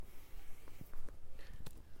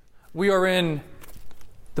We are in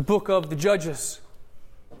the book of the Judges,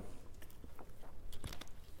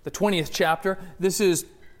 the 20th chapter. This is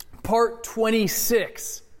part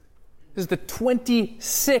 26. This is the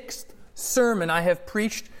 26th sermon I have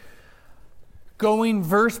preached, going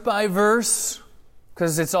verse by verse,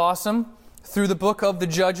 because it's awesome, through the book of the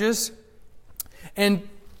Judges. And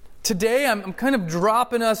today I'm kind of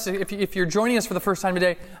dropping us, if you're joining us for the first time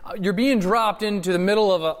today, you're being dropped into the middle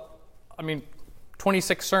of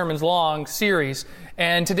 26 sermons long series.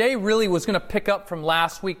 And today really was going to pick up from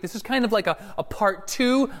last week. This is kind of like a part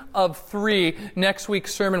 2 of 3. Next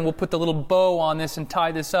week's sermon, we'll put the little bow on this and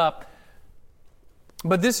tie this up.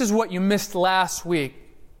 But this is what you missed last week.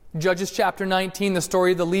 Judges chapter 19, the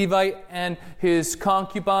story of the Levite and his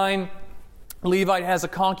concubine. Levite has a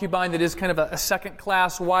concubine that is kind of a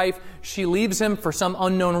second-class wife. She leaves him for some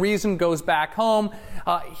unknown reason, goes back home.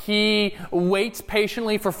 He waits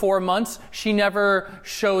patiently for 4 months. She never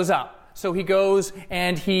shows up. So he goes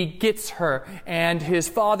and he gets her. And his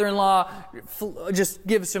father-in-law just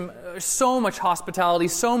gives him so much hospitality,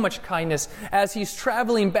 so much kindness. As he's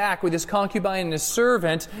traveling back with his concubine and his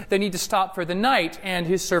servant, they need to stop for the night. And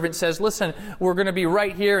his servant says, listen, we're going to be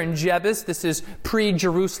right here in Jebus. This is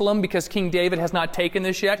pre-Jerusalem because King David has not taken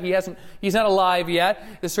this yet. He's not alive yet.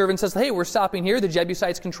 The servant says, hey, we're stopping here. The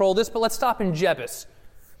Jebusites control this, but let's stop in Jebus.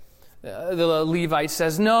 The Levite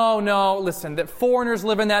says, no, listen, that foreigners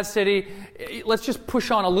live in that city. Let's just push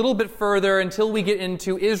on a little bit further until we get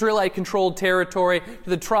into Israelite-controlled territory, to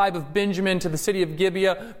the tribe of Benjamin, to the city of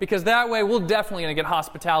Gibeah, because that way we're definitely going to get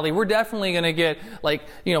hospitality. We're definitely going to get,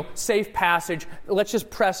 safe passage. Let's just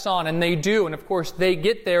press on. And they do. And of course, they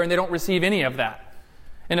get there and they don't receive any of that.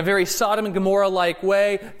 In a very Sodom and Gomorrah-like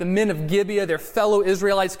way, the men of Gibeah, their fellow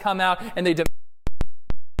Israelites, come out and they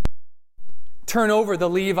turn over the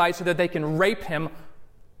Levite so that they can rape him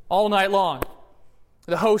all night long.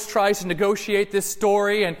 The host tries to negotiate this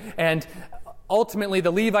story, and ultimately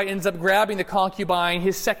the Levite ends up grabbing the concubine,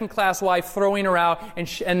 his second-class wife, throwing her out,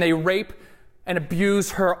 and they rape and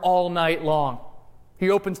abuse her all night long. He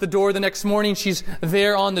opens the door the next morning. She's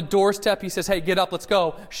there on the doorstep. He says, hey, get up, let's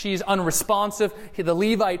go. She's unresponsive. The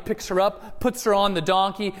Levite picks her up, puts her on the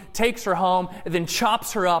donkey, takes her home, and then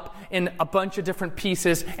chops her up in a bunch of different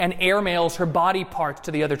pieces and airmails her body parts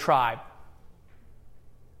to the other tribe.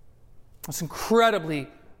 It's an incredibly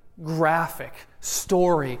graphic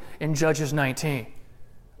story in Judges 19.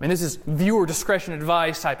 This is viewer discretion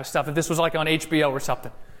advised type of stuff, if this was like on HBO or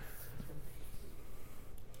something.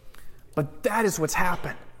 But that is what's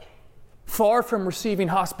happened. Far from receiving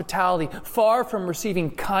hospitality, far from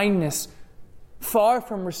receiving kindness, far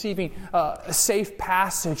from receiving a safe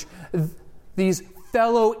passage, these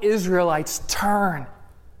fellow Israelites turn.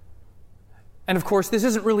 And of course, this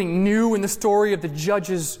isn't really new in the story of the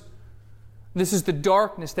Judges. This is the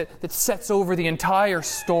darkness that sets over the entire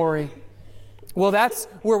story. Well, that's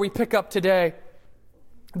where we pick up today.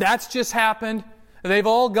 That's just happened. They've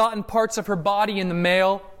all gotten parts of her body in the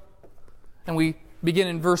mail. And we begin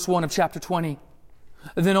in verse 1 of chapter 20.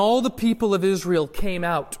 Then all the people of Israel came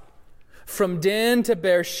out from Dan to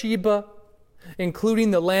Beersheba, including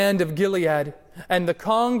the land of Gilead, and the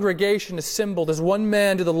congregation assembled as one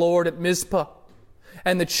man to the Lord at Mizpah.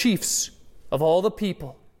 And the chiefs of all the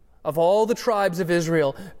people, of all the tribes of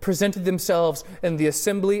Israel, presented themselves in the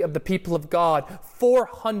assembly of the people of God,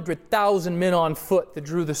 400,000 men on foot that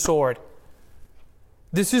drew the sword.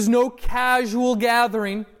 This is no casual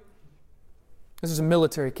gathering. This is a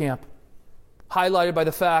military camp, highlighted by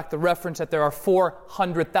the reference that there are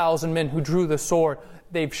 400,000 men who drew the sword.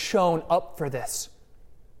 They've shown up for this.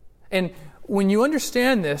 And when you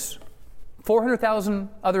understand this, 400,000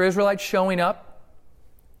 other Israelites showing up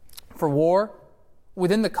for war,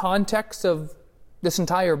 within the context of this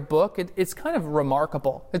entire book, it's kind of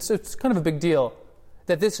remarkable. It's kind of a big deal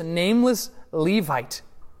that this nameless Levite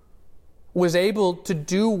was able to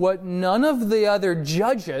do what none of the other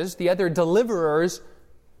judges, the other deliverers,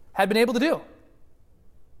 had been able to do.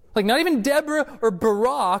 Not even Deborah or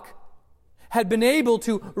Barak had been able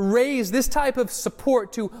to raise this type of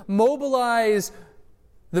support, to mobilize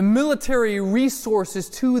the military resources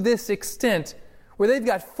to this extent, where they've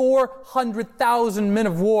got 400,000 men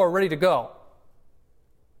of war ready to go.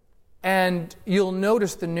 And you'll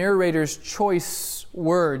notice the narrator's choice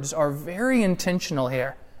words are very intentional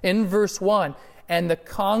here. In verse 1, and the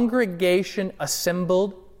congregation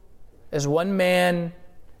assembled as one man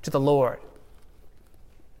to the Lord.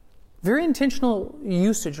 Very intentional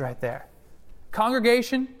usage right there.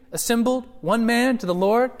 Congregation assembled, one man to the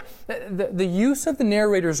Lord. The use of the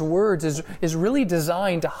narrator's words is really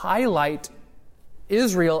designed to highlight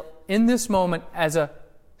Israel in this moment as a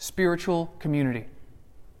spiritual community.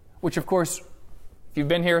 which of course, if you've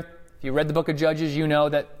been here, if you read the book of Judges, you know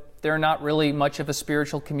that they're not really much of a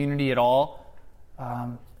spiritual community at all,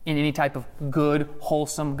 in any type of good,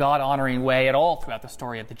 wholesome, God-honoring way at all throughout the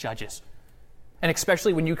story of the Judges. And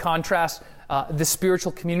especially when you contrast the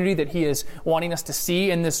spiritual community that he is wanting us to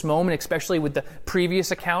see in this moment, especially with the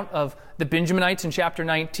previous account of the Benjaminites in chapter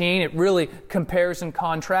 19, it really compares and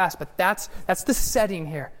contrasts. But that's the setting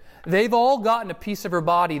here. They've all gotten a piece of her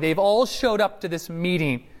body. They've all showed up to this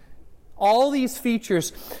meeting. All these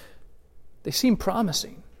features, they seem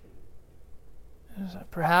promising.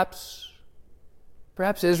 Perhaps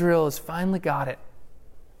Israel has finally got it.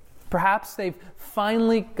 Perhaps they've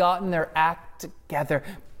finally gotten their act together.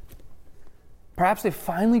 Perhaps they've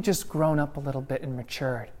finally just grown up a little bit and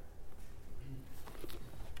matured.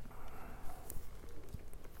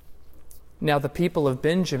 Now the people of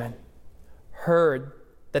Benjamin heard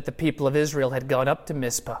that the people of Israel had gone up to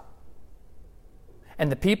Mizpah.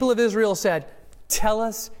 And the people of Israel said, "Tell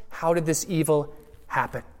us, how did this evil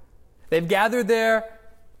happen?" They've gathered there.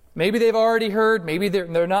 Maybe they've already heard. Maybe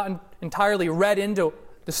they're not entirely read into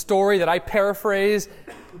the story that I paraphrase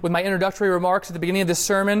with my introductory remarks at the beginning of this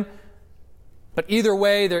sermon. But either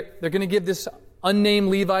way, they're going to give this unnamed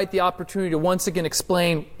Levite the opportunity to once again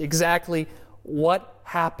explain exactly what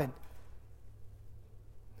happened.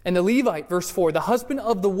 And the Levite, verse 4, the husband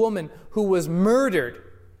of the woman who was murdered,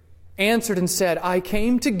 answered and said, "I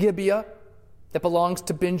came to Gibeah that belongs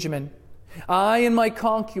to Benjamin, I and my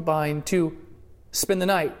concubine, to spend the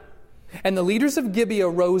night. And the leaders of Gibeah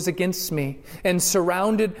rose against me and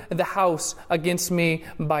surrounded the house against me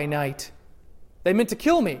by night. They meant to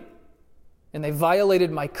kill me, and they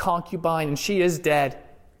violated my concubine, and she is dead.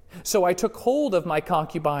 So I took hold of my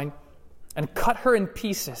concubine and cut her in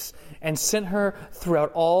pieces and sent her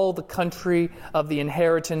throughout all the country of the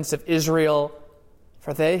inheritance of Israel,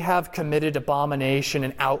 for they have committed abomination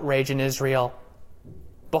and outrage in Israel.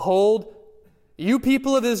 Behold, you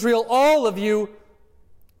people of Israel, all of you,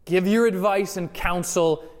 give your advice and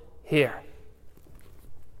counsel here."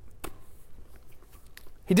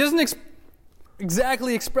 He doesn't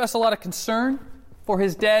exactly express a lot of concern for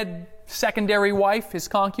his dead secondary wife, his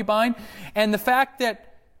concubine. And the fact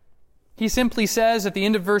that he simply says at the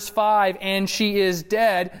end of verse 5, "and she is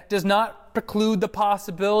dead," does not preclude the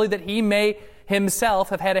possibility that he may himself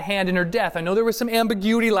have had a hand in her death. I know there was some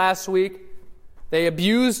ambiguity last week. They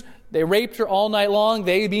raped her all night long,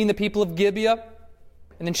 they being the people of Gibeah.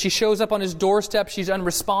 And then she shows up on his doorstep. She's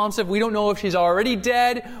unresponsive. We don't know if she's already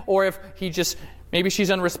dead or if maybe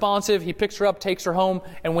she's unresponsive. He picks her up, takes her home,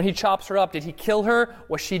 and when he chops her up, did he kill her?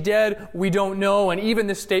 Was she dead? We don't know. And even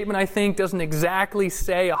this statement, I think, doesn't exactly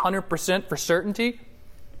say 100% for certainty.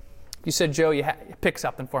 You said, "Joe, pick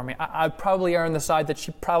something for me." I'd probably err on the side that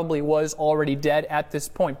she probably was already dead at this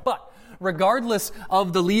point. But regardless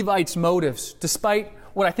of the Levite's motives, despite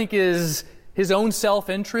what I think is his own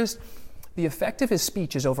self-interest, the effect of his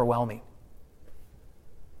speech is overwhelming.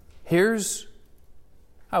 Here's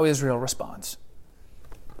how Israel responds.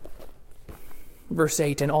 Verse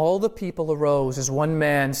 8, "And all the people arose as one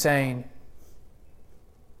man, saying,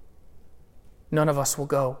 'None of us will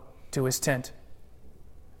go to his tent,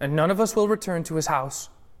 and none of us will return to his house.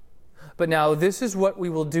 But now this is what we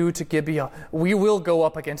will do to Gibeah. We will go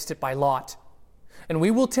up against it by lot. And we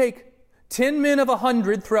will take 10 men of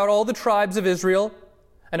 100 throughout all the tribes of Israel,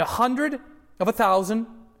 and 100 of 1,000,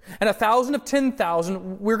 and 1,000 of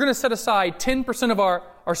 10,000. We're going to set aside 10% of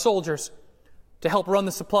our soldiers to help run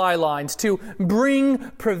the supply lines, to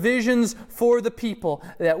bring provisions for the people,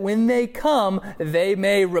 that when they come, they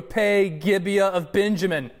may repay Gibeah of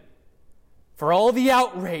Benjamin for all the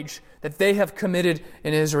outrage that they have committed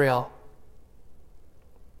in Israel.'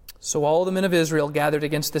 So all the men of Israel gathered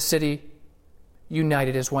against the city,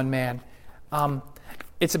 united as one man."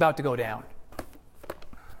 It's about to go down.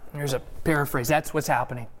 Here's a paraphrase. That's what's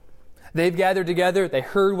happening. They've gathered together. They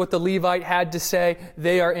heard what the Levite had to say.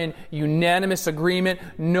 They are in unanimous agreement.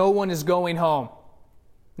 No one is going home.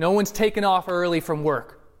 No one's taken off early from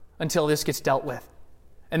work until this gets dealt with.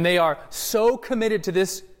 And they are so committed to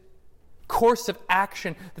this course of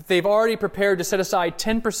action that they've already prepared to set aside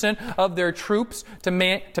 10% of their troops to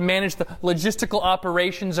manage the logistical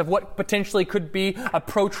operations of what potentially could be a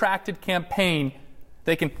protracted campaign.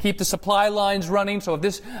 They can keep the supply lines running, so if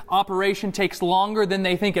this operation takes longer than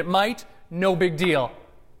they think it might, no big deal.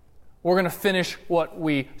 We're going to finish what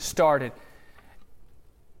we started.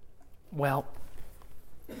 Well,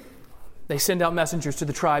 they send out messengers to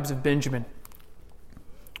the tribes of Benjamin.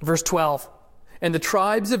 Verse 12, "And the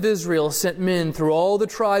tribes of Israel sent men through all the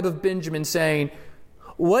tribe of Benjamin, saying,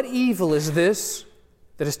 'What evil is this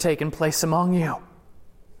that has taken place among you?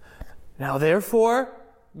 Now therefore,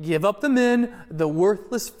 give up the men, the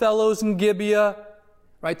worthless fellows in Gibeah,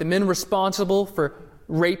 right? The men responsible for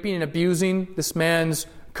raping and abusing this man's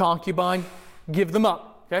concubine. Give them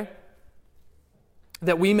up, okay?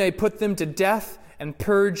 That we may put them to death and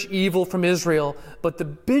purge evil from Israel. But the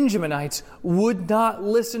Benjaminites would not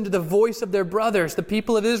listen to the voice of their brothers, the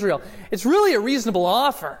people of Israel. It's really a reasonable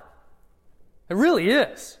offer. It really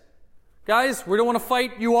is. Guys, we don't want to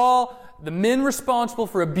fight you all. The men responsible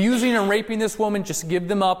for abusing and raping this woman, just give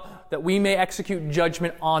them up that we may execute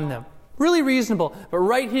judgment on them. Really reasonable. But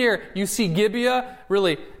right here, you see Gibeah,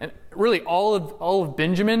 really all of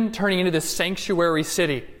Benjamin turning into this sanctuary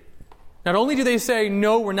city. Not only do they say,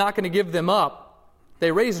 no, we're not going to give them up,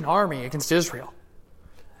 they raise an army against Israel.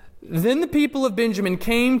 Then the people of Benjamin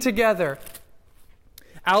came together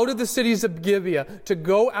out of the cities of Gibeah to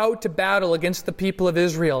go out to battle against the people of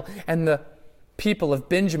Israel. And the people of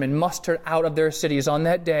Benjamin mustered out of their cities on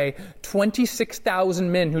that day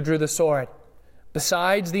 26,000 men who drew the sword.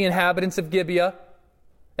 Besides the inhabitants of Gibeah,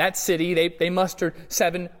 that city, they mustered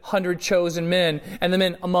 700 chosen men. And the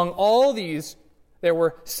men among all these, there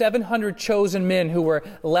were 700 chosen men who were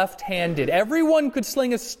left-handed. Everyone could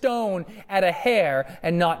sling a stone at a hair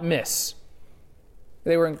and not miss.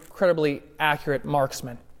 They were incredibly accurate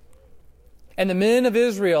marksmen. And the men of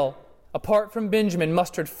Israel, apart from Benjamin,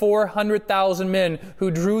 mustered 400,000 men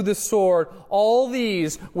who drew the sword. All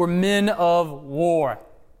these were men of war.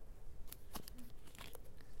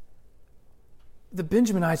 The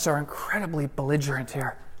Benjaminites are incredibly belligerent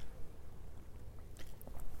here.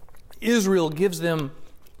 Israel gives them,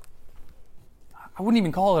 I wouldn't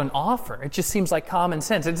even call it an offer. It just seems like common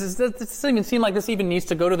sense. It doesn't even seem like this even needs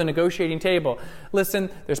to go to the negotiating table. Listen,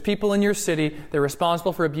 there's people in your city. They're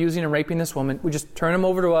responsible for abusing and raping this woman. We just turn them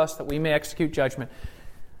over to us that we may execute judgment.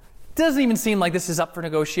 It doesn't even seem like this is up for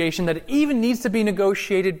negotiation, that it even needs to be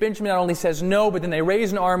negotiated. Benjamin not only says no, but then they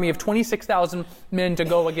raise an army of 26,000 men to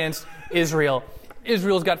go against Israel.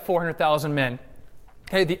 Israel's got 400,000 men.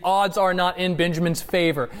 Okay, the odds are not in Benjamin's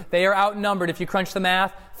favor. They are outnumbered. If you crunch the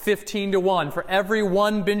math, 15 to 1. For every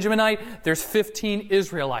one Benjaminite, there's 15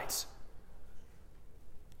 Israelites.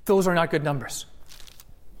 Those are not good numbers.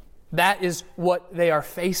 That is what they are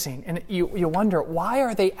facing. And you wonder, why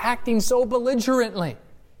are they acting so belligerently?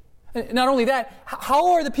 And not only that,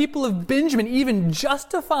 how are the people of Benjamin even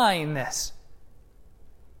justifying this?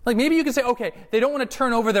 Like maybe you could say, okay, they don't want to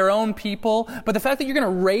turn over their own people, but the fact that you're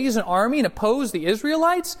going to raise an army and oppose the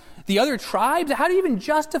Israelites, the other tribes, how do you even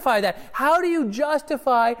justify that? How do you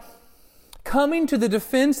justify coming to the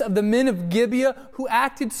defense of the men of Gibeah who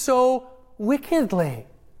acted so wickedly?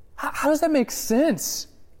 How does that make sense?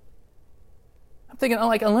 I'm thinking,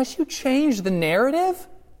 like, unless you change the narrative,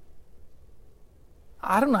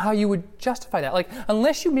 I don't know how you would justify that. Like,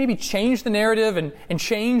 unless you maybe change the narrative and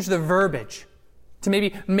change the verbiage to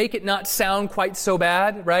maybe make it not sound quite so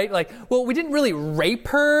bad, right? Like, well, we didn't really rape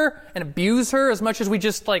her and abuse her as much as we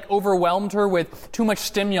just, like, overwhelmed her with too much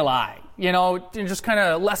stimuli, and just kind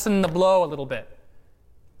of lessen the blow a little bit,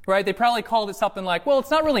 right? They probably called it something like, well,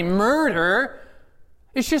 it's not really murder.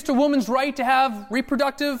 It's just a woman's right to have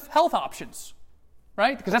reproductive health options,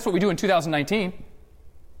 right? Because that's what we do in 2019.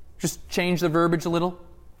 Just change the verbiage a little,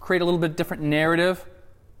 create a little bit different narrative.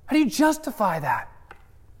 How do you justify that?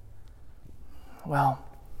 Well,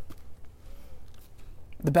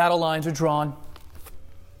 the battle lines are drawn.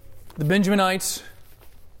 The Benjaminites,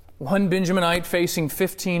 one Benjaminite facing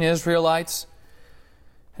 15 Israelites.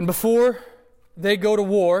 And before they go to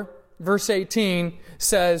war, verse 18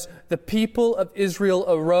 says, the people of Israel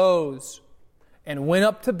arose and went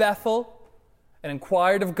up to Bethel and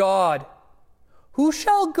inquired of God, who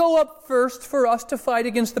shall go up first for us to fight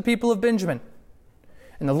against the people of Benjamin?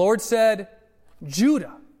 And the Lord said,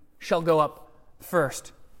 Judah shall go up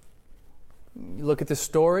first. You look at this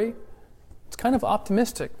story, it's kind of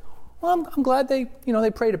optimistic. Well, I'm glad they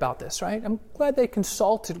prayed about this, right? I'm glad they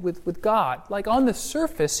consulted with God. Like on the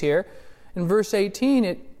surface here, in verse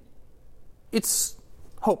 18, it's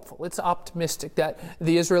hopeful, it's optimistic that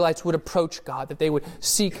the Israelites would approach God, that they would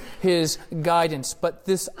seek His guidance. But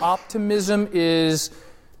this optimism is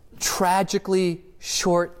tragically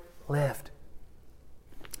short-lived.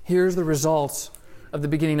 Here's the results of the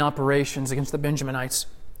beginning operations against the Benjaminites.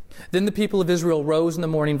 Then the people of Israel rose in the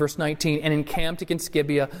morning, verse 19, and encamped against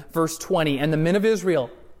Gibeah, verse 20. And the men of Israel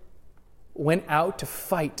went out to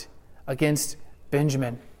fight against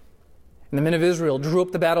Benjamin. And the men of Israel drew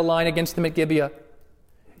up the battle line against them at Gibeah.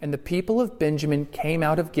 And the people of Benjamin came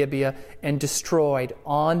out of Gibeah and destroyed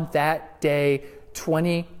on that day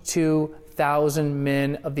 22,000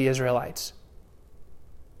 men of the Israelites.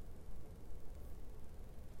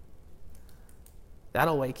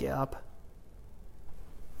 That'll wake you up.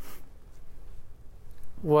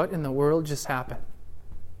 what in the world just happened?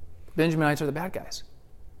 Benjaminites are the bad guys.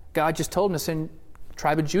 God just told them to send the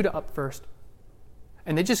tribe of Judah up first.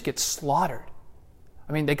 And they just get slaughtered.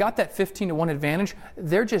 I mean, they got that 15-1 advantage.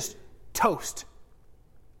 They're just toast.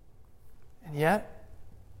 And yet,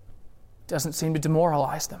 it doesn't seem to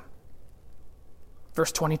demoralize them.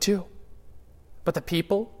 Verse 22. But the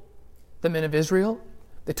people, the men of Israel,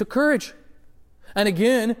 they took courage and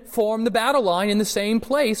again formed the battle line in the same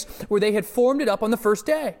place where they had formed it up on the first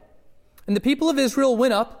day. And the people of Israel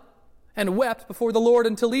went up and wept before the Lord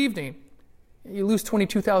until evening. You lose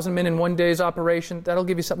 22,000 men in one day's operation, that'll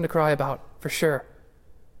give you something to cry about, for sure.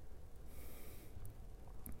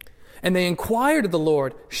 And they inquired of the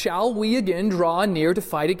Lord, shall we again draw near to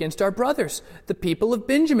fight against our brothers, the people of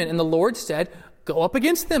Benjamin? And the Lord said, go up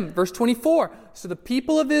against them. Verse 24. So the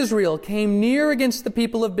people of Israel came near against the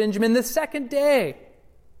people of Benjamin the second day.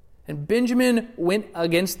 And Benjamin went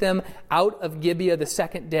against them out of Gibeah the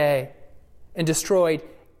second day and destroyed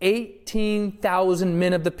 18,000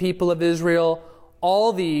 men of the people of Israel.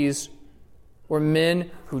 All these were men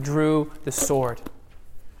who drew the sword.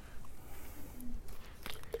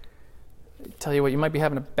 I tell you what, you might be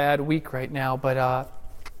having a bad week right now, but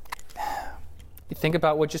you think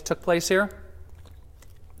about what just took place here?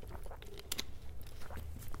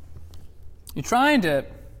 You're trying to,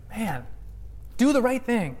 do the right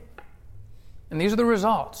thing. And these are the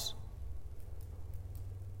results.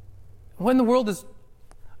 What in the world is...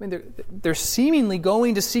 they're seemingly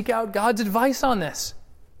going to seek out God's advice on this.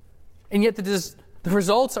 And yet the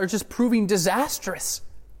results are just proving disastrous.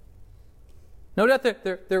 No doubt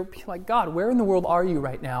they're like, God, where in the world are you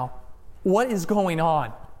right now? What is going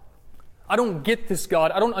on? I don't get this,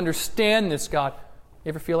 God. I don't understand this, God. You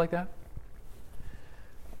ever feel like that?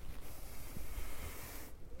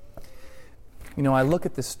 I look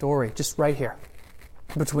at this story just right here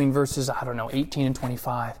between verses, 18 and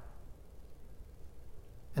 25.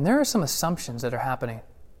 And there are some assumptions that are happening.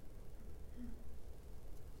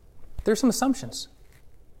 There are some assumptions.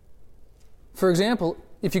 For example,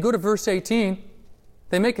 if you go to verse 18,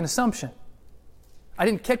 they make an assumption. I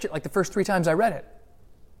didn't catch it like the first 3 times I read it.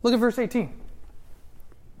 Look at verse 18.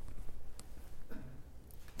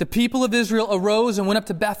 The people of Israel arose and went up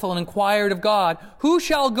to Bethel and inquired of God, who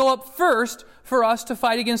shall go up first for us to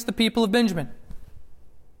fight against the people of Benjamin?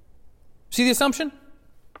 See the assumption?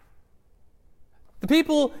 The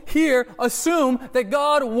people here assume that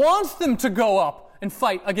God wants them to go up and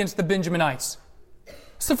fight against the Benjaminites.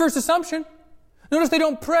 It's the first assumption. Notice they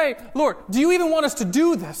don't pray, Lord, do you even want us to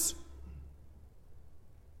do this?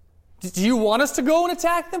 Do you want us to go and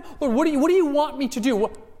attack them? Lord, what do you want me to do?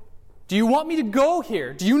 Do you want me to go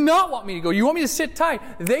here? Do you not want me to go? Do you want me to sit tight?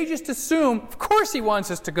 They just assume, of course he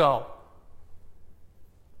wants us to go.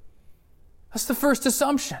 That's the first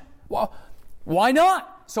assumption. Well, why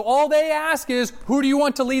not? So all they ask is, who do you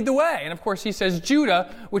want to lead the way? And of course he says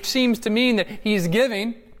Judah, which seems to mean that he's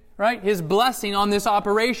giving, right, his blessing on this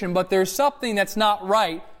operation, but there's something that's not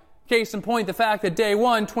right. Case in point, the fact that day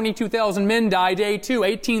 1, 22,000 men die. Day 2,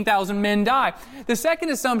 18,000 men die. The second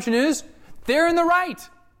assumption is, they're in the right.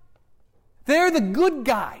 They're the good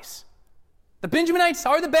guys. The Benjaminites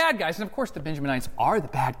are the bad guys. And of course the Benjaminites are the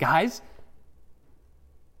bad guys.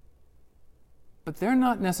 But they're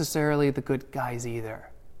not necessarily the good guys either.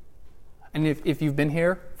 And if you've been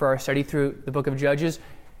here for our study through the book of Judges,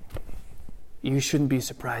 you shouldn't be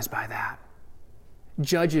surprised by that.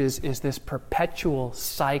 Judges is this perpetual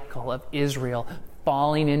cycle of Israel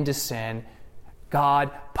falling into sin, God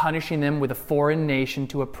punishing them with a foreign nation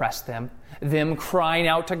to oppress them, them crying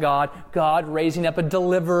out to God, God raising up a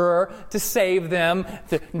deliverer to save them,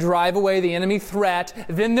 to drive away the enemy threat.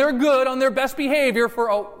 Then they're good on their best behavior for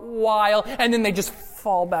a while, and then they just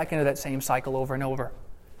fall back into that same cycle over and over.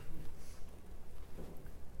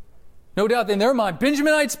 No doubt in their mind,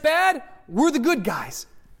 Benjaminites bad, we're the good guys.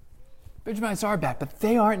 Benjaminites are bad, but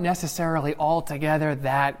they aren't necessarily altogether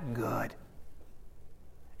that good.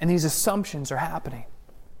 And these assumptions are happening.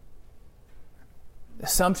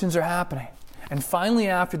 Assumptions are happening. And finally,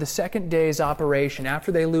 after the second day's operation,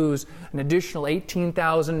 after they lose an additional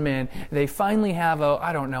 18,000 men, they finally have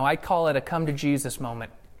I call it a come to Jesus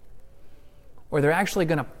moment, where they're actually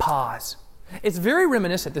going to pause. It's very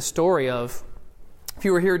reminiscent, the story of, if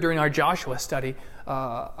you were here during our Joshua study,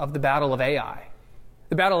 of the Battle of Ai.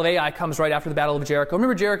 The Battle of Ai comes right after the Battle of Jericho.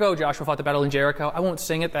 Remember Jericho? Joshua fought the battle in Jericho. I won't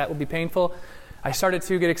sing it. That would be painful. I started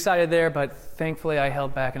to get excited there, but thankfully I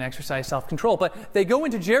held back and exercised self-control. But they go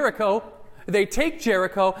into Jericho. They take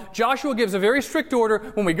Jericho. Joshua gives a very strict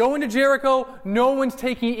order. When we go into Jericho, no one's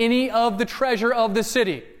taking any of the treasure of the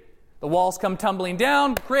city. The walls come tumbling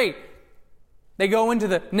down. Great. They go into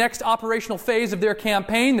the next operational phase of their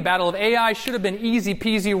campaign. The Battle of Ai should have been easy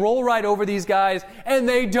peasy, roll right over these guys, and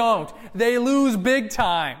they don't. They lose big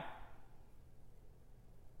time.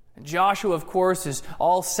 And Joshua, of course, is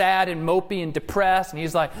all sad and mopey and depressed, and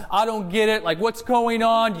he's like, I don't get it. Like, what's going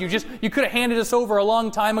on? You could have handed us over a long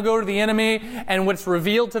time ago to the enemy, and what's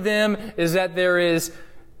revealed to them is that there is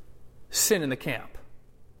sin in the camp.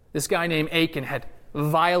 This guy named Achan had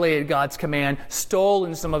violated God's command,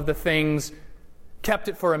 stolen some of the things, kept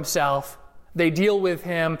it for himself. They deal with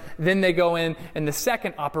him. Then they go in the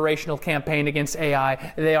second operational campaign against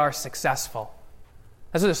Ai. They are successful.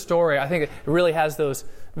 This is a story. I think it really has those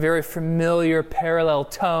very familiar parallel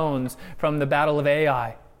tones from the Battle of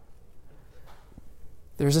Ai.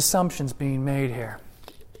 There's assumptions being made here.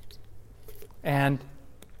 And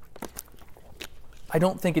I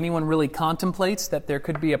don't think anyone really contemplates that there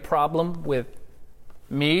could be a problem with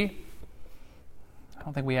me. I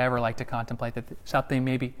don't think we ever like to contemplate that something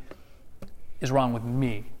maybe is wrong with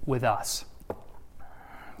me, with us.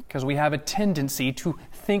 Because we have a tendency to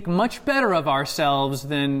think much better of ourselves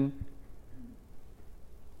than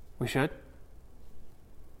we should.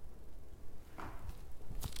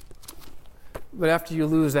 But after you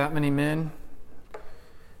lose that many men,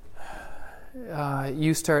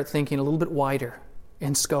 you start thinking a little bit wider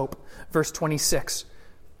in scope. Verse 26.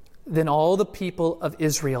 Then all the people of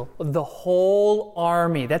Israel, the whole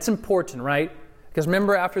army. That's important, right? Because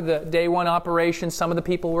remember, after the day one operation, some of the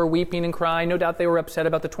people were weeping and crying. No doubt they were upset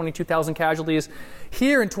about the 22,000 casualties.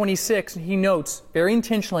 Here in 26, he notes very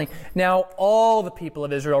intentionally, now all the people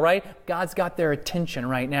of Israel, right? God's got their attention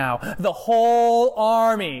right now. The whole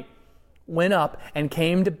army went up and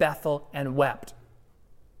came to Bethel and wept.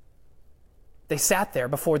 They sat there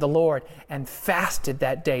before the Lord and fasted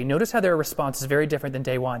that day. Notice how their response is very different than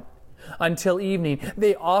day one. Until evening,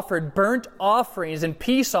 they offered burnt offerings and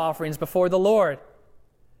peace offerings before the Lord.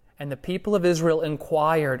 And the people of Israel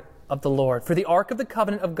inquired of the Lord, for the ark of the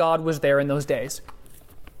covenant of God was there in those days.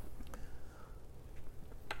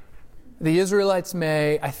 The Israelites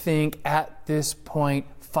may, I think, at this point,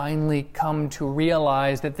 finally come to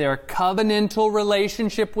realize that their covenantal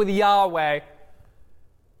relationship with Yahweh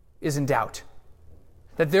is in doubt.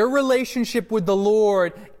 That their relationship with the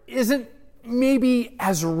Lord isn't maybe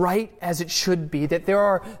as right as it should be, that there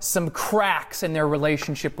are some cracks in their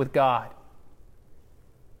relationship with God.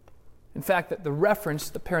 In fact, the reference,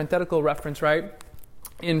 the parenthetical reference, right,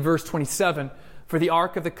 in verse 27, for the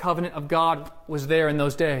ark of the covenant of God was there in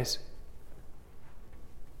those days.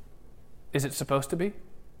 Is it supposed to be?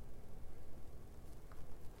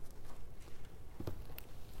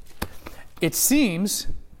 It seems,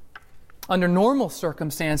 under normal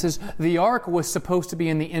circumstances, the ark was supposed to be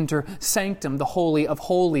in the inner sanctum, the Holy of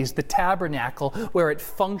Holies, the tabernacle, where it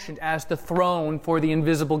functioned as the throne for the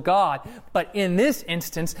invisible God. But in this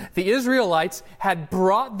instance, the Israelites had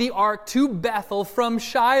brought the ark to Bethel from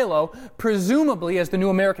Shiloh, presumably, as the New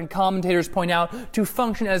American commentators point out, to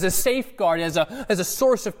function as a safeguard, as a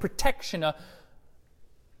source of protection, a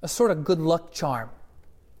sort of good luck charm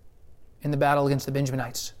in the battle against the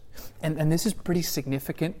Benjaminites. And this is pretty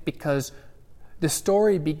significant because the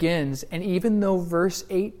story begins, and even though verse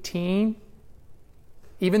 18,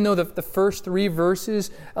 even though the first three verses,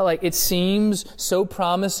 it seems so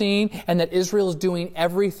promising and that Israel is doing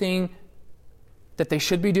everything that they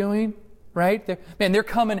should be doing, right? They're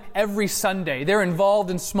coming every Sunday. They're involved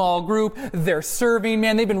in small group. They're serving,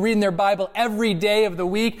 they've been reading their Bible every day of the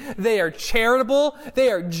week. They are charitable. They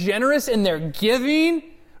are generous in their giving.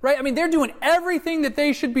 Right? They're doing everything that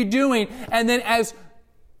they should be doing. And then as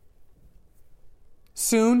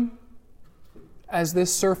soon as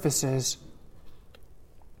this surfaces,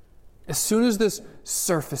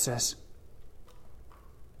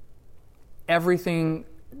 everything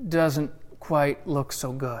doesn't quite look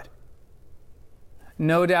so good.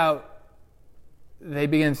 No doubt they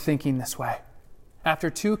begin thinking this way. After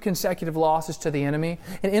 2 consecutive losses to the enemy,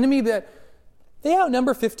 an enemy that they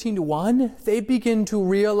outnumber 15-1. They begin to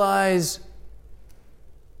realize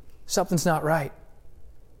something's not right.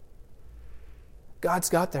 God's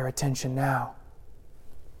got their attention now.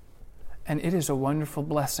 And it is a wonderful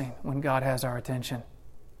blessing when God has our attention,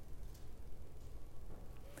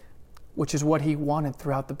 which is what He wanted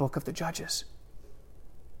throughout the book of the Judges.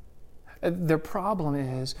 Their problem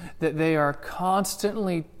is that they are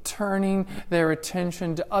constantly turning their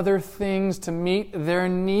attention to other things to meet their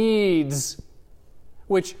needs,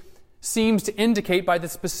 which seems to indicate by the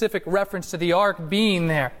specific reference to the ark being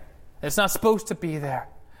there. It's not supposed to be there.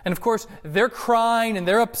 And of course, they're crying and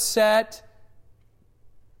they're upset.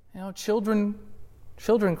 Children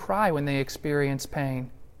cry when they experience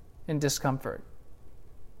pain and discomfort.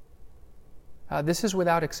 This is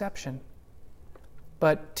without exception.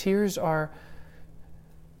 But tears they're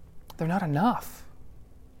not enough.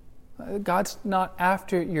 God's not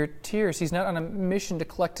after your tears. He's not on a mission to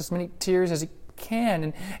collect as many tears as He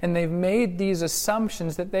can. And they've made these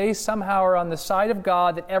assumptions that they somehow are on the side of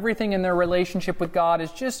God, that everything in their relationship with God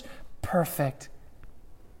is just perfect.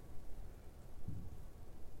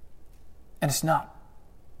 And it's not.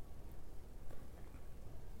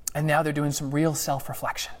 And now they're doing some real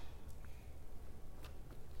self-reflection.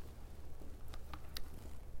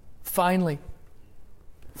 Finally,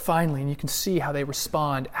 and you can see how they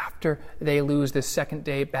respond after they lose this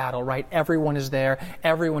second-day battle, right? Everyone is there.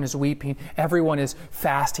 Everyone is weeping. Everyone is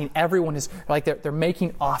fasting. Everyone is, like, they're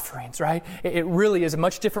making offerings, right? It really is a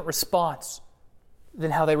much different response than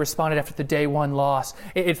how they responded after the day one loss.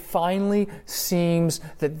 It finally seems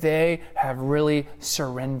that they have really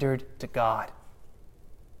surrendered to God.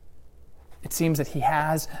 It seems that He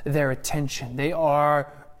has their attention. They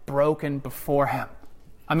are broken before Him.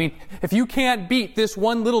 I mean, if you can't beat this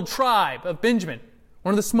one little tribe of Benjamin,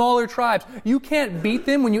 one of the smaller tribes, you can't beat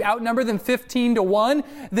them when you outnumber them 15-1,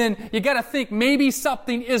 then you got to think maybe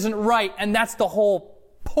something isn't right, and that's the whole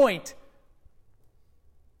point.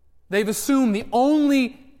 They've assumed the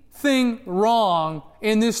only thing wrong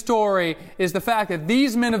in this story is the fact that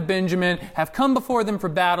these men of Benjamin have come before them for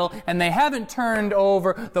battle, and they haven't turned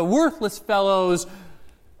over the worthless fellows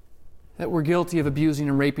that were guilty of abusing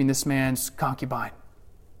and raping this man's concubine.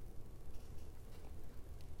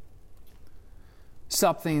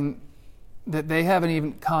 Something that they haven't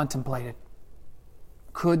even contemplated.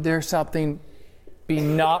 Could there something be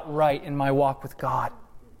not right in my walk with God?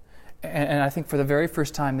 And I think for the very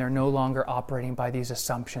first time, they're no longer operating by these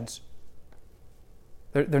assumptions.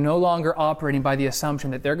 They're no longer operating by the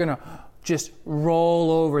assumption that they're going to just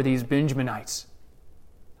roll over these Benjaminites,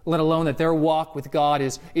 let alone that their walk with God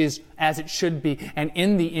is as it should be. And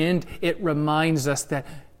in the end, it reminds us that,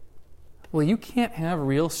 well, you can't have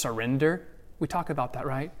real surrender. We talk about that,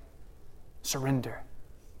 right? Surrender.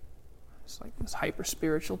 It's like this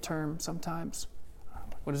hyper-spiritual term sometimes.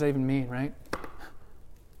 What does that even mean, right?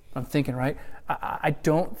 I'm thinking, right? I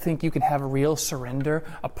don't think you can have a real surrender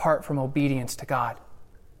apart from obedience to God.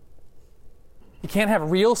 You can't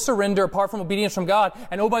have real surrender apart from obedience from God.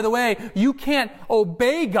 And oh, by the way, you can't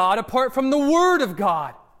obey God apart from the Word of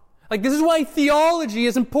God. Like, this is why theology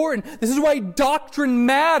is important. This is why doctrine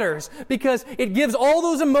matters, because it gives all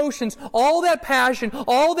those emotions, all that passion,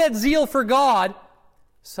 all that zeal for God,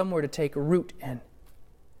 somewhere to take root in.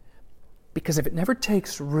 Because if it never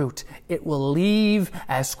takes root, it will leave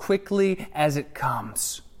as quickly as it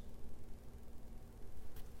comes.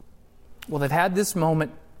 Well, they've had this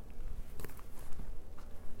moment.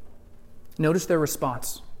 Notice their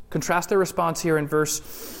response. Contrast their response here in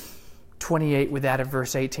verse 28 with that of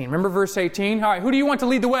verse 18. Remember verse 18? All right, who do you want to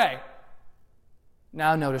lead the way?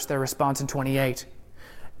 Now notice their response in 28.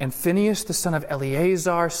 And Phinehas, the son of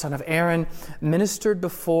Eleazar, son of Aaron, ministered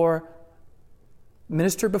before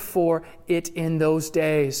it in those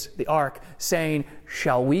days, the ark, saying,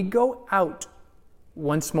 shall we go out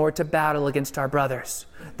once more to battle against our brothers,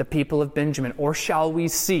 the people of Benjamin, or shall we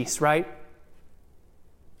cease, right?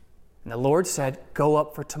 And the Lord said, go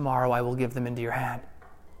up, for tomorrow I will give them into your hand.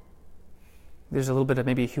 There's a little bit of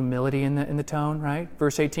maybe humility in the tone, right?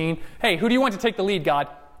 Verse 18, hey, who do you want to take the lead, God?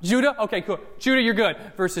 Judah? Okay, cool. Judah, you're good.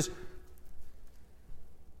 Versus,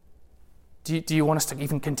 do you want us to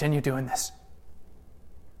even continue doing this?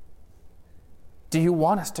 Do you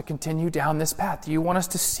want us to continue down this path? Do you want us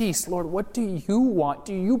to cease? Lord, what do you want?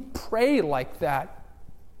 Do you pray like that?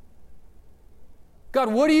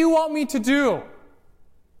 God, what do you want me to do?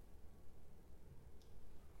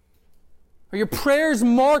 Are your prayers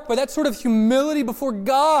marked by that sort of humility before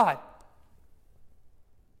God?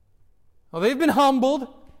 Well, they've been humbled.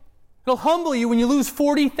 It'll humble you when you lose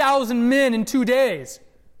 40,000 men in 2 days.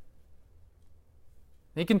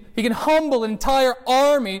 He can humble an entire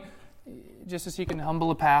army just as he can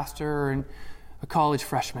humble a pastor or a college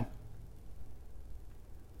freshman.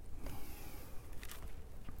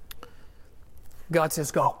 God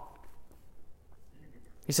says, go.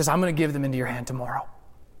 He says, I'm going to give them into your hand tomorrow.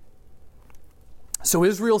 So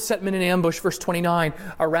Israel set men in ambush, verse 29,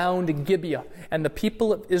 around Gibeah. And the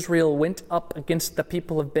people of Israel went up against the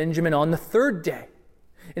people of Benjamin on the third day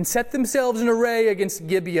and set themselves in array against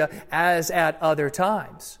Gibeah as at other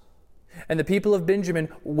times. And the people of Benjamin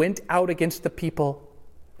went out against the people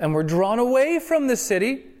and were drawn away from the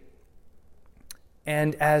city.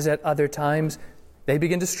 And as at other times, they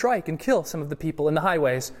begin to strike and kill some of the people in the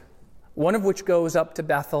highways, one of which goes up to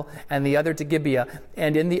Bethel and the other to Gibeah,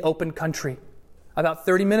 and in the open country. About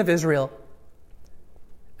 30 men of Israel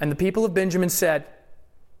And the people of Benjamin said,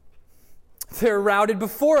 they're routed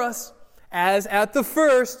before us, as at the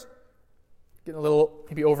first. Getting a little,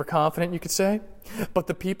 maybe overconfident, you could say. But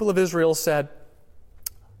the people of Israel said,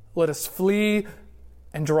 let us flee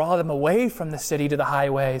and draw them away from the city to the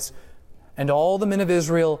highways. And all the men of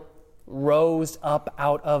Israel rose up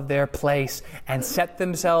out of their place and set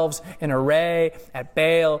themselves in array at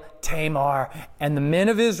Baal Tamar. And the men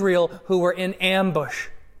of Israel who were in ambush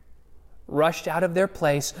rushed out of their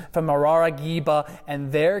place from Ararageba,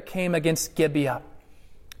 and there came against Gibeah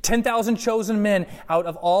 10,000 chosen men out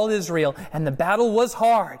of all Israel, and the battle was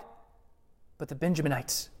hard. But the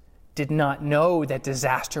Benjaminites did not know that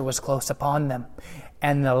disaster was close upon them,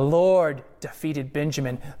 and the Lord defeated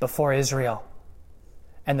Benjamin before Israel.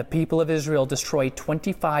 And the people of Israel destroyed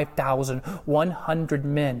 25,100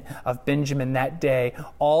 men of Benjamin that day.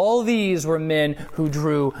 All these were men who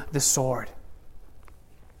drew the sword.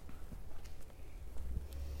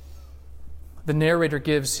 The narrator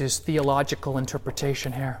gives his theological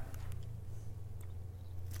interpretation here.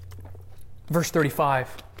 Verse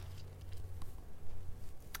 35.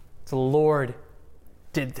 The Lord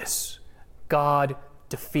did this. God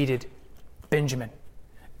defeated Benjamin.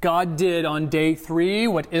 God did on day 3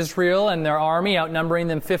 what Israel and their army, outnumbering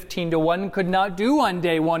them 15-1, could not do on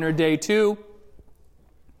day 1 or day 2.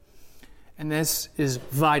 And this is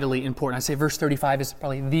vitally important. I say verse 35 is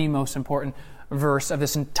probably the most important verse of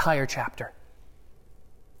this entire chapter.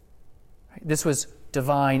 This was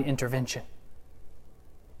divine intervention.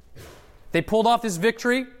 They pulled off this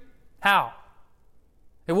victory. How?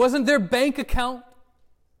 It wasn't their bank account.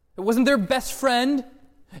 It wasn't their best friend.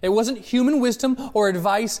 It wasn't human wisdom or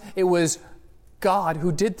advice. It was God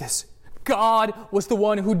who did this. God was the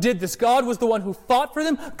one who did this. God was the one who fought for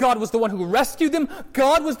them. God was the one who rescued them.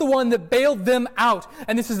 God was the one that bailed them out.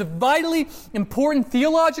 And this is a vitally important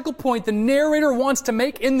theological point the narrator wants to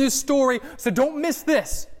make in this story, so don't miss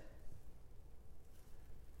this.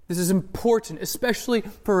 This is important, especially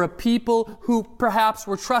for a people who perhaps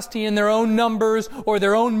were trusting in their own numbers or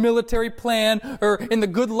their own military plan or in the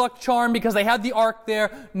good luck charm because they had the ark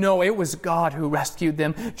there. No, it was God who rescued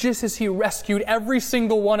them, just as He rescued every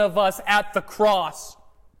single one of us at the cross.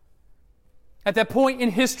 At that point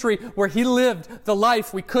in history where He lived the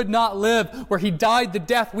life we could not live, where He died the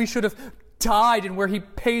death we should have died, and where He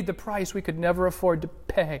paid the price we could never afford to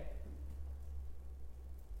pay.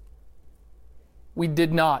 We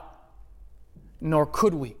did not, nor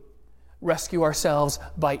could we, rescue ourselves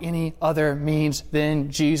by any other means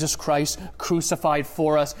than Jesus Christ crucified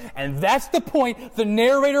for us. And that's the point the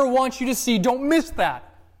narrator wants you to see. Don't miss that.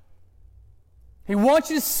 He wants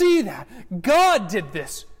you to see that. God did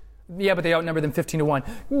this. Yeah, but they outnumbered them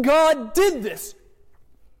 15-1. God did this.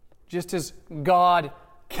 Just as God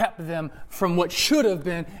kept them from what should have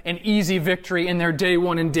been an easy victory in their day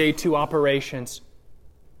 1 and day 2 operations.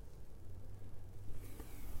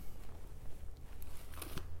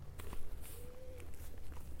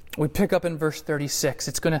 We pick up in verse 36.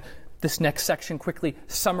 It's going to, this next section, quickly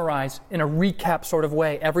summarize in a recap sort of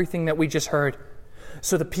way everything that we just heard.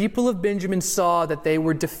 So the people of Benjamin saw that they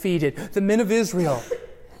were defeated. The men of Israel,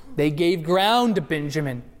 they gave ground to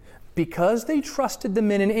Benjamin because they trusted the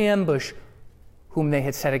men in ambush whom they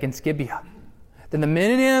had set against Gibeah. Then the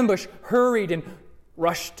men in ambush hurried and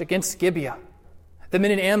rushed against Gibeah. The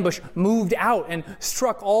men in ambush moved out and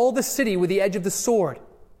struck all the city with the edge of the sword.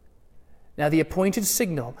 Now the appointed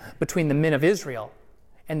signal between the men of Israel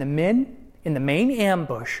and the men in the main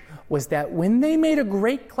ambush was that when they made a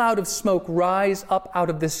great cloud of smoke rise up out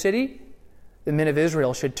of the city, the men of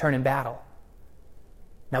Israel should turn in battle.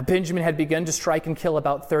 Now Benjamin had begun to strike and kill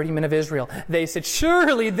about 30 men of Israel. They said,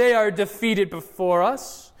 surely they are defeated before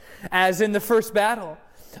us, as in the first battle.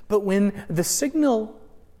 But when the signal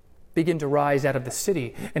began to rise out of the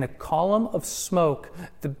city in a column of smoke,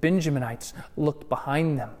 the Benjaminites looked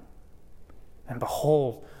behind them. And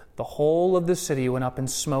behold, the whole of the city went up in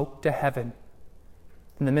smoke to heaven.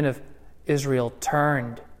 And the men of Israel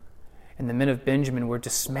turned, and the men of Benjamin were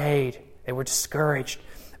dismayed. They were discouraged,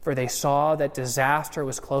 for they saw that disaster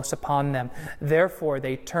was close upon them. Therefore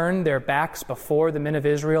they turned their backs before the men of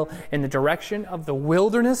Israel in the direction of the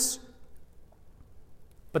wilderness,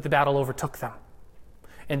 but the battle overtook them.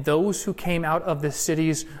 And those who came out of the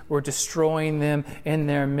cities were destroying them in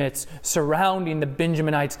their midst. Surrounding the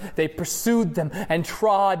Benjaminites, they pursued them and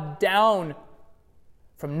trod down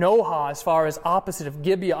from Noha as far as opposite of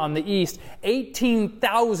Gibeah on the east.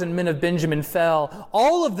 18,000 men of Benjamin fell,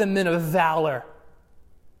 all of them men of valor.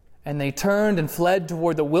 And they turned and fled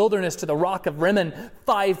toward the wilderness to the rock of Rimmon.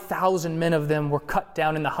 5,000 men of them were cut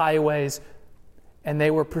down in the highways, and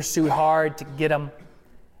they were pursued hard to get them.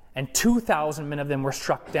 and 2,000 men of them were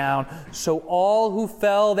struck down. So all who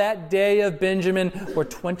fell that day of Benjamin were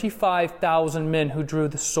 25,000 men who drew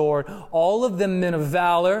the sword, all of them men of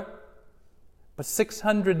valor. But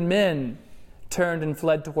 600 men turned and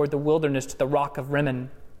fled toward the wilderness to the rock of Rimmon,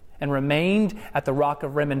 and remained at the rock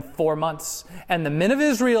of Rimmon 4 months. And the men of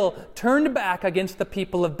Israel turned back against the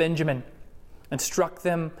people of Benjamin, and struck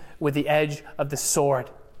them with the edge of the sword.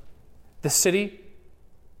 The city,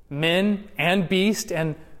 men and beast,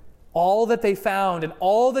 and all that they found, and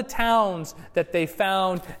all the towns that they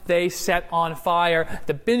found, they set on fire.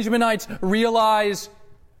 The Benjaminites realize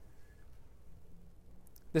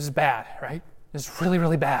this is bad, right? This is really,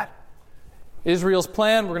 really bad. Israel's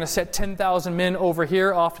plan, we're going to set 10,000 men over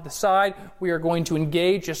here off to the side. We are going to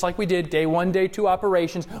engage just like we did day 1, day 2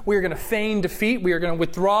 operations. We are going to feign defeat. We are going to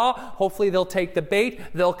withdraw. Hopefully they'll take the bait.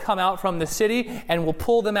 They'll come out from the city and we'll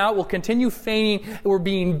pull them out. We'll continue feigning we're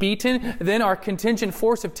being beaten. Then our contingent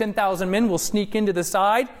force of 10,000 men will sneak into the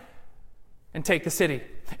side and take the city.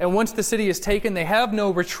 And once the city is taken, they have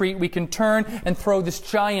no retreat. We can turn and throw this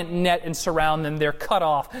giant net and surround them. They're cut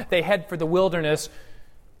off. They head for the wilderness.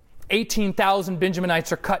 18,000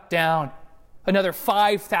 Benjaminites are cut down. Another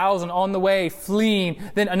 5,000 on the way, fleeing.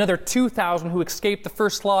 Then another 2,000 who escaped the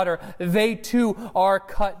first slaughter. They too are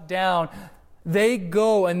cut down. They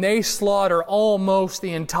go and they slaughter almost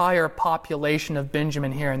the entire population of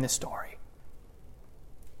Benjamin here in this story.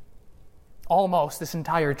 Almost this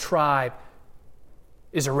entire tribe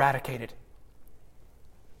is eradicated.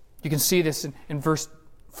 You can see this in verse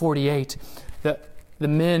 48. The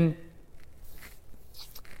men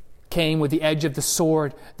came with the edge of the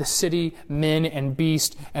sword, the city, men, and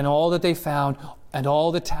beast, and all that they found, and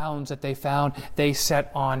all the towns that they found, they set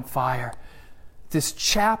on fire. This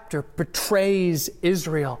chapter portrays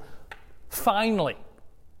Israel finally,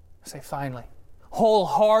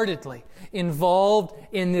 wholeheartedly involved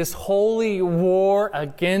in this holy war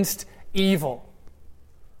against evil.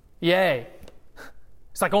 Yay.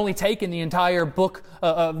 It's like only taking the entire book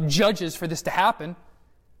of Judges for this to happen.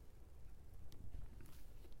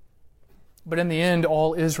 But in the end,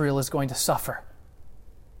 all Israel is going to suffer.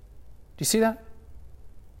 Do you see that?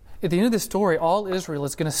 At the end of this story, all Israel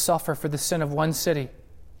is going to suffer for the sin of one city.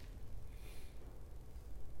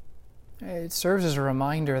 It serves as a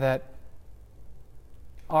reminder that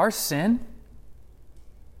our sin,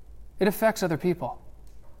 it affects other people.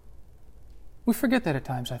 We forget that at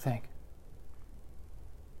times, I think.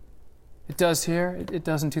 It does here, it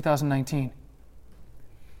does in 2019.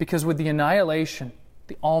 Because with the annihilation,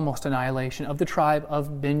 the almost annihilation of the tribe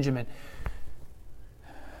of Benjamin,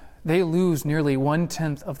 they lose nearly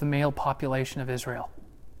 1/10 of the male population of Israel.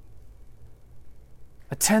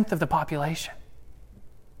 1/10 of the population.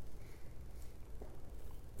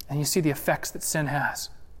 And you see the effects that sin has.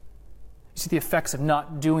 You see the effects of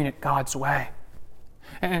not doing it God's way.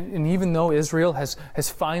 And even though Israel has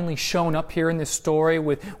finally shown up here in this story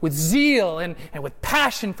with zeal and with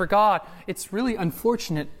passion for God, it's really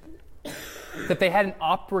unfortunate that they hadn't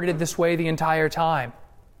operated this way the entire time.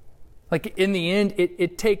 Like in the end,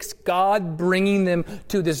 it takes God bringing them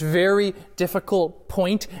to this very difficult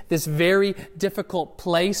point, this very difficult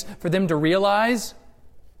place for them to realize,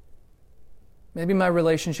 maybe my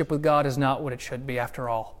relationship with God is not what it should be after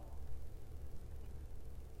all.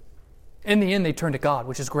 In the end, they turn to God,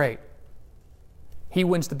 which is great. He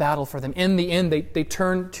wins the battle for them. In the end, they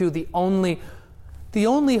turn to the only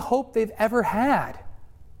hope they've ever had.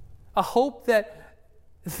 A hope that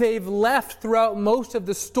they've left throughout most of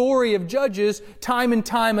the story of Judges time and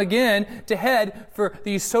time again to head for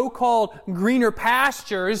these so-called greener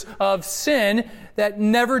pastures of sin that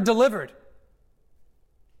never delivered.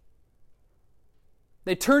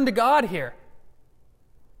 They turned to God here.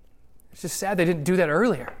 It's just sad they didn't do that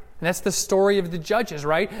earlier. And that's the story of the Judges,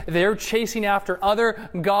 right? They're chasing after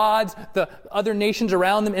other gods. The other nations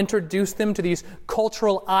around them introduce them to these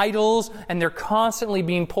cultural idols, and they're constantly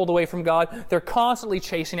being pulled away from God. They're constantly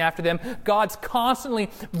chasing after them. God's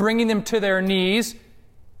constantly bringing them to their knees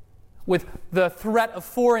with the threat of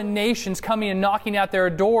foreign nations coming and knocking at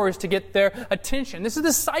their doors to get their attention. This is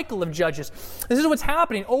the cycle of Judges. This is what's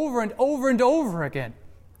happening over and over and over again.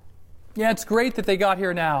 Yeah, it's great that they got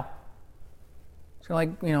here now. It's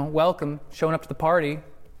kind of like, welcome, showing up to the party.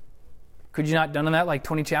 Could you not done that like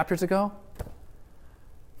 20 chapters ago?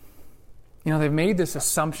 They've made this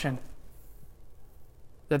assumption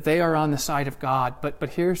that they are on the side of God.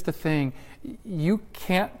 But here's the thing. You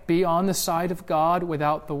can't be on the side of God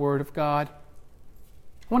without the Word of God.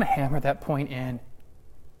 I want to hammer that point in.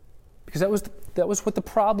 Because that was what the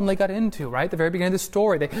problem they got into, right? At the very beginning of the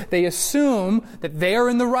story. They assume that they are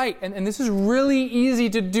in the right. And this is really easy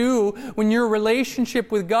to do when your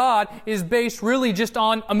relationship with God is based really just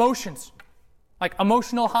on emotions. Like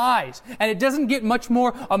emotional highs. And it doesn't get much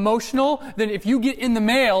more emotional than if you get in the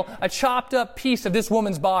mail a chopped up piece of this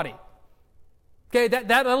woman's body. Okay,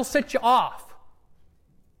 that'll set you off.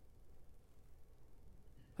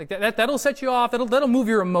 Like that'll set you off. That'll move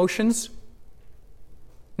your emotions.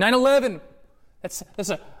 9/11, that's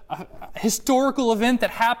a historical event that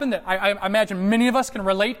happened that I imagine many of us can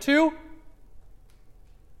relate to.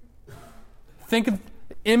 Think of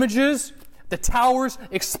images, the towers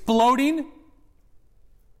exploding.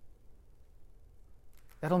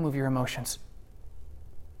 That'll move your emotions.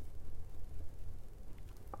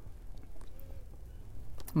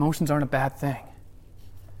 Emotions aren't a bad thing.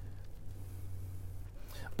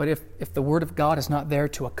 But if the Word of God is not there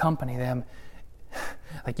to accompany them,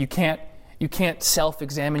 like you can't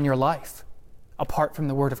self-examine your life apart from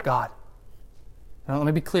the Word of God. Now, let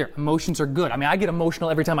me be clear. Emotions are good. I mean, I get emotional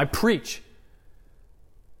every time I preach.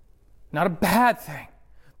 Not a bad thing.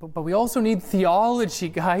 But we also need theology,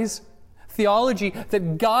 guys. Theology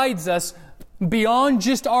that guides us beyond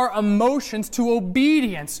just our emotions to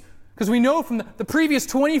obedience. Because we know from the previous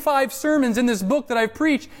 25 sermons in this book that I've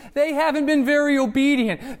preached, they haven't been very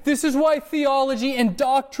obedient. This is why theology and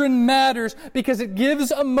doctrine matters, because it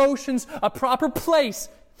gives emotions a proper place.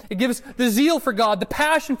 It gives the zeal for God, the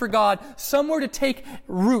passion for God, somewhere to take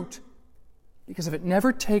root. Because if it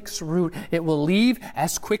never takes root, it will leave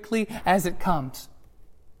as quickly as it comes.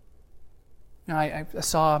 Now, I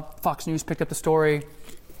saw Fox News picked up the story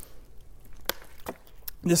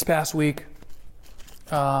this past week.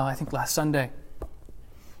 I think last Sunday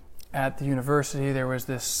at the university, there was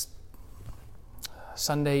this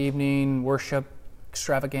Sunday evening worship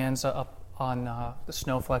extravaganza up on the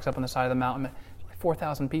snowflakes up on the side of the mountain. Like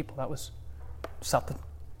 4,000 people. That was something.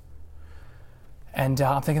 And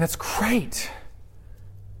I'm thinking, that's great.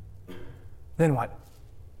 Then what?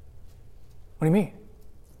 What do you mean?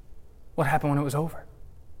 What happened when it was over?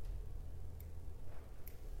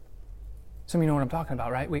 Some of you know what I'm talking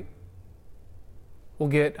about, right? We'll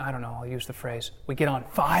get, I don't know, I'll use the phrase, we get on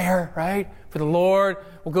fire, right, for the Lord.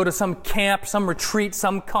 We'll go to some camp, some retreat,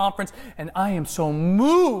 some conference, and I am so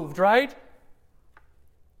moved, right?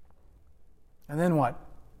 And then what?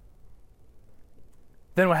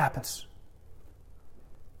 Then what happens?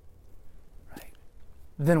 Right?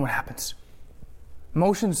 Then what happens?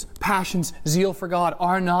 Emotions, passions, zeal for God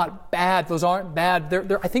are not bad. Those aren't bad.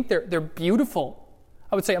 I think they're beautiful.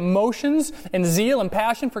 I would say emotions and zeal and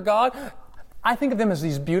passion for God, I think of them as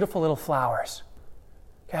these beautiful little flowers.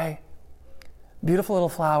 Okay? Beautiful little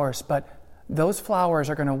flowers, but those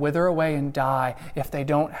flowers are going to wither away and die if they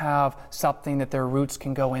don't have something that their roots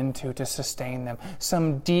can go into to sustain them.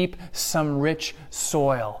 Some deep, some rich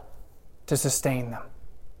soil to sustain them.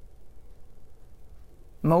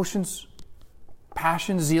 Emotions,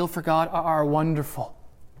 passion, zeal for God are wonderful.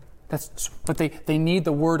 But they need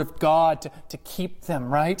the Word of God to keep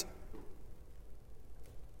them, right?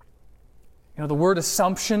 You know, the word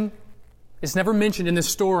assumption is never mentioned in this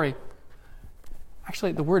story.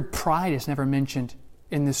 Actually, the word pride is never mentioned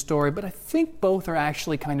in this story, but I think both are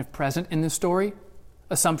actually kind of present in this story,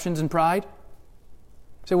 assumptions and pride.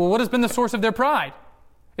 You say, well, what has been the source of their pride?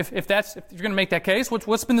 If you're going to make that case,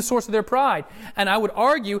 what's been the source of their pride? And I would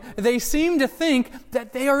argue they seem to think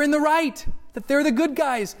that they are in the right, that they're the good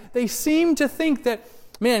guys. They seem to think that,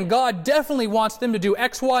 man, God definitely wants them to do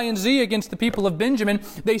X, Y, and Z against the people of Benjamin.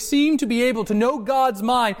 They seem to be able to know God's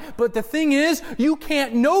mind. But the thing is, you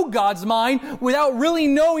can't know God's mind without really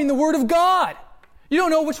knowing the Word of God. You don't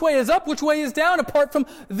know which way is up, which way is down, apart from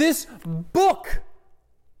this book.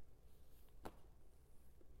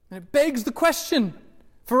 And it begs the question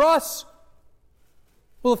for us.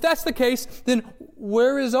 Well, if that's the case, then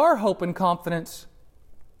where is our hope and confidence?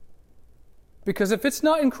 Because if it's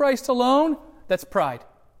not in Christ alone, that's pride.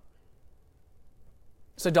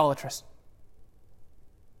 It's idolatrous.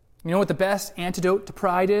 You know what the best antidote to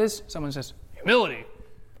pride is? Someone says, humility.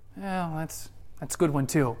 Well, that's a good one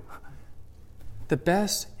too. The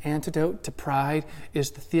best antidote to pride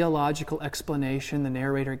is the theological explanation the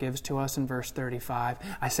narrator gives to us in verse 35.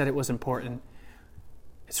 I said it was important.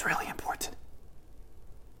 It's really important.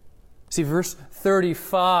 See, verse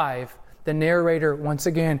 35, the narrator once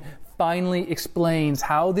again finally explains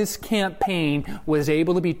how this campaign was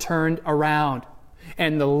able to be turned around.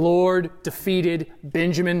 And the Lord defeated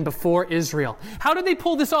Benjamin before Israel. How did they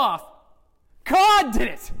pull this off? God did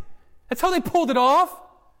it. That's how they pulled it off.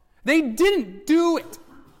 They didn't do it.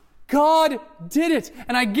 God did it.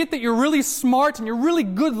 And I get that you're really smart and you're really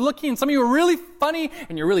good looking and some of you are really funny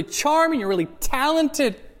and you're really charming, you're really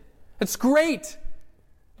talented. It's great.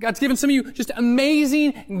 God's given some of you just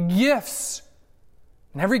amazing gifts.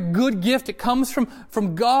 And every good gift, it comes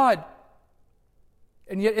from God.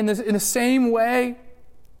 And yet in the same way,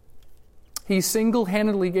 He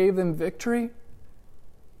single-handedly gave them victory.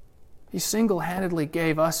 He single-handedly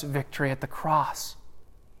gave us victory at the cross.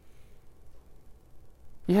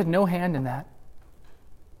 You had no hand in that.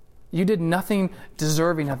 You did nothing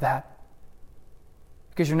deserving of that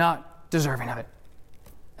because you're not deserving of it.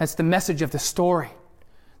 That's the message of the story.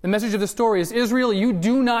 The message of the story is, Israel, you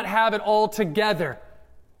do not have it all together.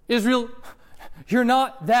 Israel, you're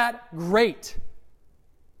not that great.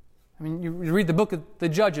 I mean, you read the book of the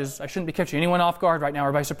Judges. I shouldn't be catching anyone off guard right now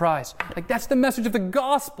or by surprise. Like, that's the message of the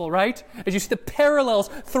gospel, right? As you see the parallels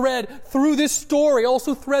thread through this story,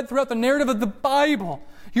 also thread throughout the narrative of the Bible.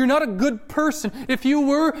 You're not a good person. If you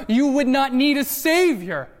were, you would not need a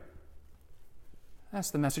Savior. That's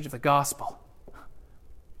the message of the gospel.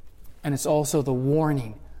 And it's also the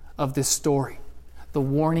warning of this story. The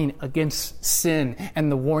warning against sin and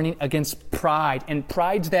the warning against pride. And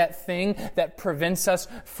pride's that thing that prevents us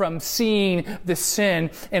from seeing the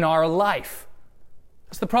sin in our life.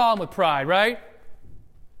 That's the problem with pride, right?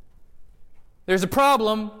 There's a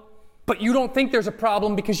problem, but you don't think there's a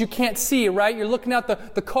problem because you can't see it, right? You're looking out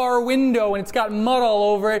the car window and it's got mud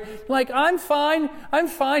all over it. You're like, I'm fine.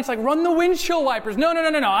 It's like, run the windshield wipers. No.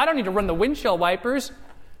 I don't need to run the windshield wipers.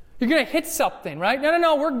 You're going to hit something, right?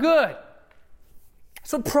 No, we're good.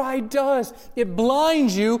 That's what pride does. It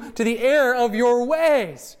blinds you to the error of your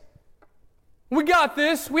ways. We got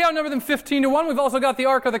this. We outnumber them 15-1. We've also got the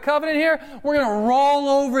Ark of the Covenant here. We're going to roll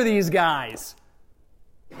over these guys.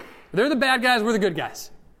 They're the bad guys. We're the good guys.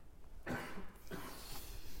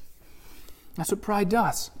 That's what pride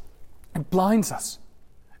does. It blinds us.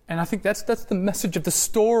 And I think that's the message of the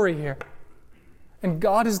story here. And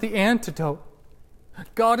God is the antidote.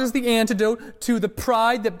 God is the antidote to the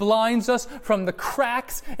pride that blinds us from the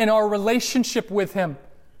cracks in our relationship with Him.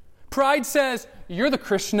 Pride says, you're the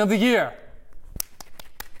Christian of the year.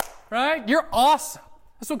 Right? You're awesome.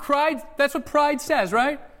 That's what pride says,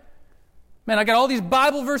 right? Man, I got all these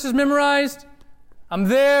Bible verses memorized. I'm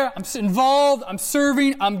there. I'm involved. I'm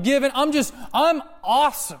serving. I'm giving. I'm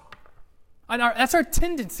awesome. And that's our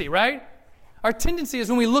tendency, right? Our tendency is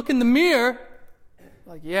when we look in the mirror,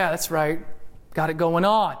 like, yeah, that's right. Got it going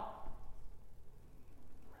on.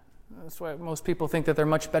 That's why most people think that they're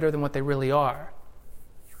much better than what they really are.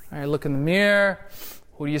 All right, look in the mirror.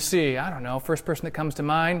 Who do you see? I don't know. First person that comes to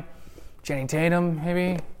mind, Channing Tatum,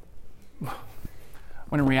 maybe.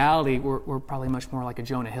 When in reality, we're probably much more like a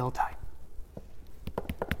Jonah Hill type.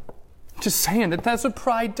 Just saying that's what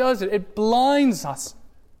pride does. It blinds us.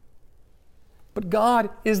 But God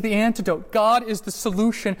is the antidote. God is the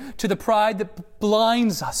solution to the pride that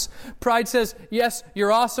blinds us. Pride says, yes, you're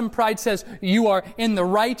awesome. Pride says, you are in the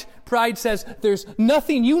right. Pride says, there's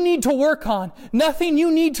nothing you need to work on, nothing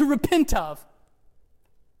you need to repent of.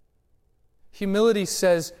 Humility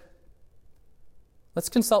says, let's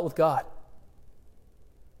consult with God.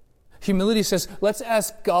 Humility says, let's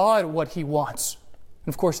ask God what He wants.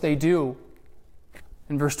 And of course they do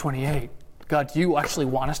in verse 28. God, do you actually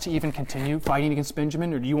want us to even continue fighting against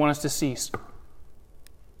Benjamin, or do you want us to cease?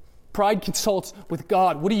 Pride consults with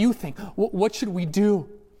God. What do you think? What should we do?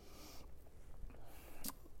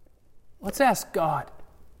 Let's ask God.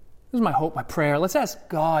 This is my hope, my prayer. Let's ask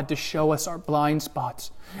God to show us our blind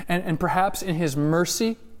spots. And perhaps in His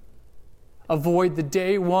mercy, avoid the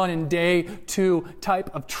day 1 and day 2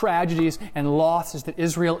 type of tragedies and losses that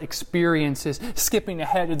Israel experiences, skipping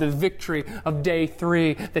ahead to the victory of day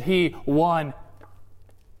 3 that He won.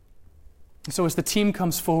 So as the team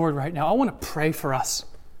comes forward right now, I want to pray for us.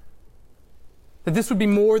 That this would be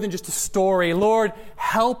more than just a story. Lord,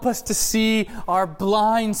 help us to see our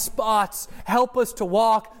blind spots. Help us to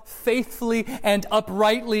walk faithfully and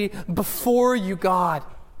uprightly before You, God.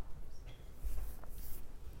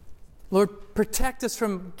 Lord, protect us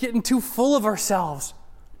from getting too full of ourselves.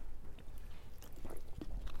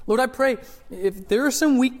 Lord, I pray, if there are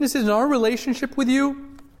some weaknesses in our relationship with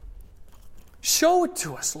You, show it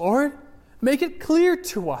to us, Lord. Make it clear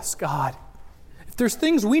to us, God. If there's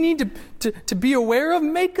things we need to be aware of,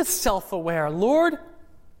 make us self-aware, Lord.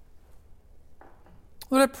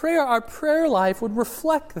 Lord, I pray our prayer life would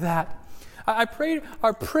reflect that. I pray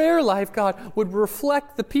our prayer life, God, would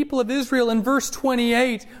reflect the people of Israel in verse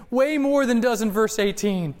 28 way more than does in verse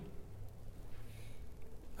 18.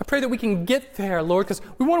 I pray that we can get there, Lord, because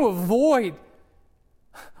we want to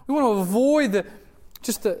avoid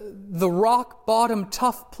just the rock bottom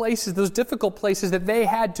tough places, those difficult places that they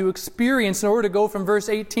had to experience in order to go from verse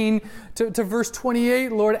 18 to verse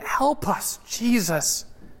 28. Lord, help us, Jesus.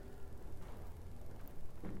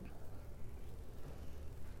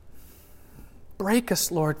 Break us,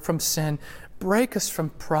 Lord, from sin. Break us from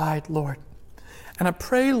pride, Lord. And I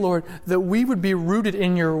pray, Lord, that we would be rooted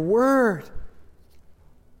in your word.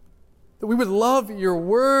 That we would love your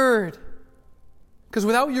word. Because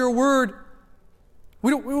without your word, we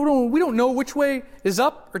don't know which way is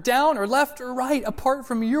up or down or left or right apart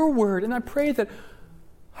from your word. And I pray that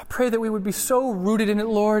we would be so rooted in it,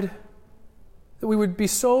 Lord, that we would be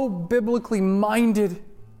so biblically minded,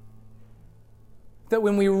 that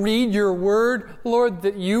when we read your word, Lord,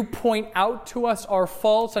 that you point out to us our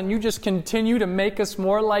faults and you just continue to make us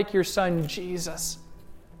more like your Son, Jesus.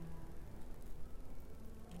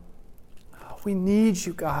 Oh, we need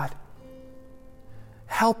you, God.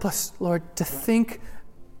 Help us, Lord, to think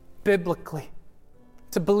biblically,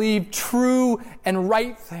 to believe true and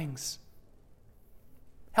right things.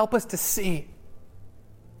 Help us to see.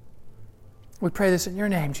 We pray this in your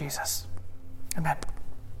name, Jesus. Amen.